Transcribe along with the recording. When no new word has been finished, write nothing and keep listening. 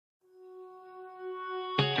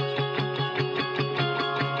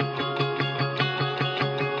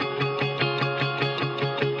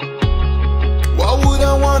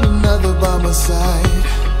forever by my side.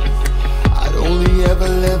 I'd only ever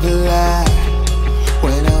live a lie.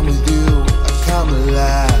 When I'm with you, I come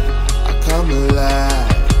alive, I come alive.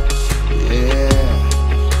 Yeah.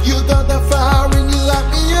 You got that fire and you light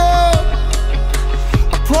me up.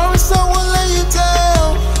 I promise I won't let you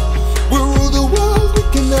down. We'll rule the world, we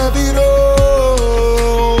can have it all.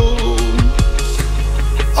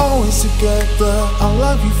 Always together, I'll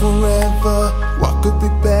love you forever. What could be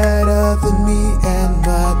better than me and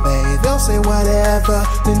my bae? They'll say whatever,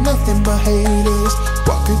 they're nothing but haters.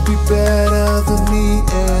 What could be better than me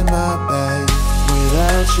and my bae?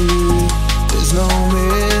 Without you, there's no me.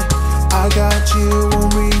 I got you on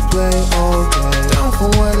replay all day. Down for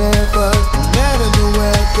whatever, no matter the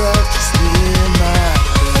weather, just me and my bae.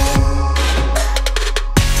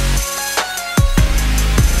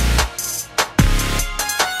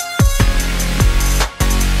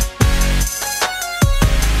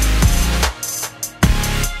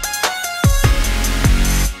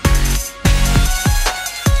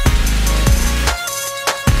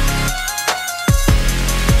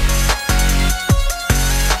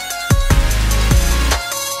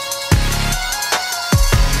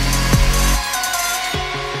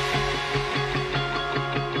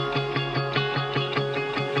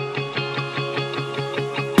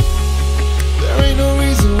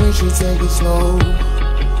 Take it slow.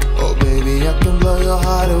 Oh baby, I can blow your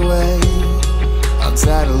heart away. I'm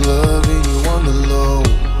tired of loving you on the low.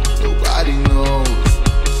 Nobody knows.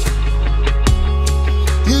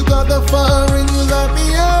 You got the fire and you light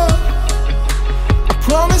me up. I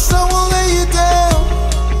promise I won't let you down.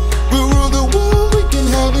 We'll rule the world, we can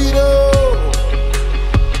have it all.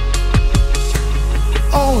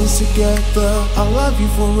 Always together, I'll love you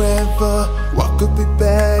forever. What could be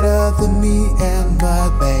better than me and my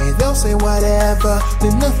bae? They'll say whatever,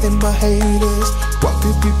 they're nothing but haters. What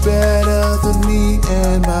could be better than me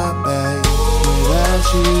and my bae? Without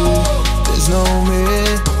you, there's no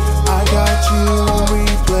me.